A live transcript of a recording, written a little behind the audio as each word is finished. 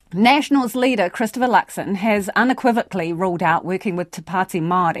Nationals leader Christopher Luxon has unequivocally ruled out working with Te Pāti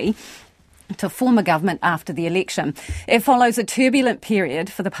Māori to form a government after the election. It follows a turbulent period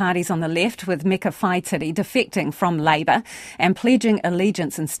for the parties on the left, with Meka Whaitiri defecting from Labour and pledging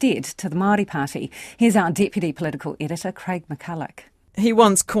allegiance instead to the Māori Party. Here's our Deputy Political Editor, Craig McCulloch. He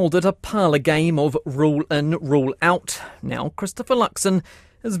once called it a parlour game of rule in, rule out. Now Christopher Luxon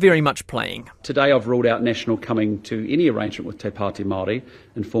is very much playing. Today I've ruled out National coming to any arrangement with Te Pāti Māori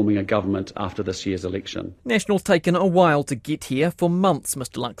and forming a government after this year's election. National's taken a while to get here. For months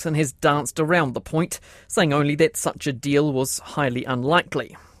Mr Luxon has danced around the point, saying only that such a deal was highly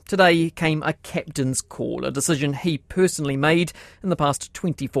unlikely. Today came a captain's call, a decision he personally made in the past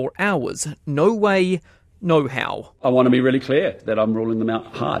 24 hours. No way, no how. I want to be really clear that I'm ruling them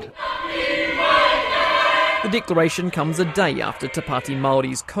out hard. The declaration comes a day after Te Pāti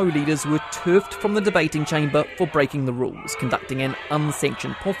Māori's co-leaders were turfed from the debating chamber for breaking the rules, conducting an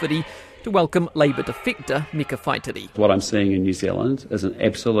unsanctioned pōwhiri to welcome Labour defector Meka Whaitiri. What I'm seeing in New Zealand is an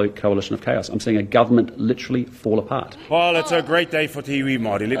absolute coalition of chaos. I'm seeing a government literally fall apart. Well, it's a great day for Te Iwi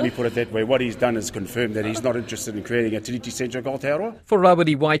Māori, let me put it that way. What he's done is confirmed that he's not interested in creating a Tiriti Central Aotearoa. For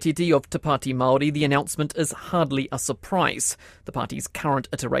Māori Whaitiri of Te Pāti Māori, the announcement is hardly a surprise. The party's current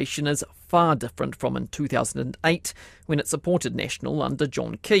iteration is far different from in 2008, when it supported National under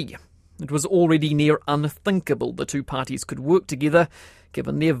John Key. It was already near unthinkable the two parties could work together,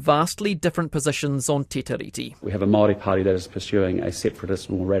 given their vastly different positions on Te Tiriti. We have a Māori Party that is pursuing a separatist,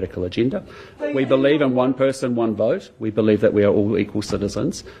 more radical agenda. We believe in one person, one vote. We believe that we are all equal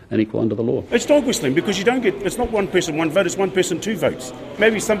citizens and equal under the law. It's dog whistling because it's not one person, one vote, it's one person, two votes.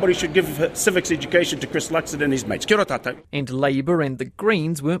 Maybe somebody should give civics education to Chris Luxon and his mates. Kia ora tātou. And Labour and the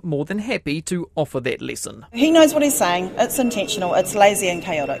Greens were more than happy to offer that lesson. He knows what he's saying. It's intentional. It's lazy and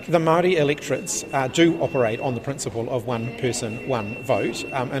chaotic. The Māori electorates do operate on the principle of one person, one vote.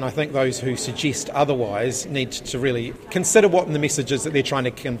 And I think those who suggest otherwise need to really consider what the message is that they're trying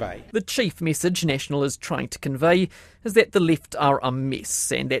to convey. The chief message National is trying to convey is that the left are a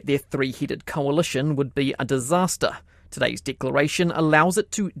mess and that their three-headed coalition would be a disaster. Today's declaration allows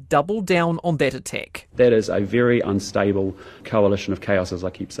it to double down on that attack. That is a very unstable coalition of chaos, as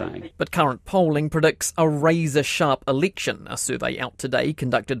I keep saying. But current polling predicts a razor-sharp election. A survey out today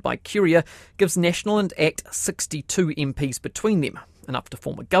conducted by Curia gives National and ACT 62 MPs between them, enough to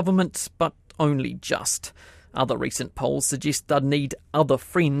form a government, but only just. Other recent polls suggest they'd need other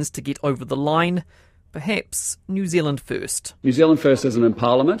friends to get over the line. Perhaps New Zealand First. New Zealand First isn't in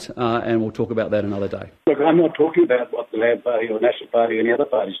Parliament, and we'll talk about that another day. Look, I'm not talking about what the Labor Party or National Party or any other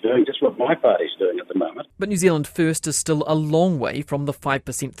party's doing, just what my party's doing at the moment. But New Zealand First is still a long way from the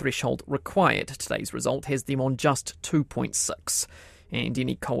 5% threshold required. Today's result has them on just 2.6. And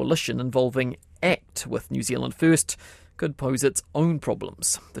any coalition involving ACT with New Zealand First could pose its own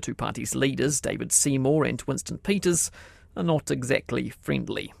problems. The two parties' leaders, David Seymour and Winston Peters, are not exactly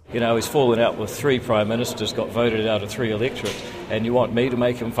friendly. You know, he's fallen out with three prime ministers, got voted out of three electorates, and you want me to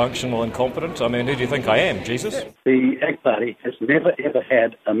make him functional and competent? I mean, who do you think I am, Jesus? The ACT Party has never ever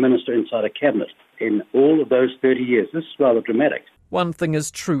had a minister inside a cabinet in all of those 30 years. This is rather dramatic. One thing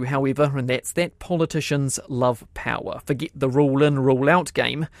is true, however, and that's that politicians love power. Forget the rule-in, rule-out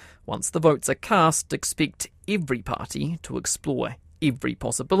game. Once the votes are cast, expect every party to explore every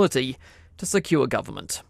possibility to secure government.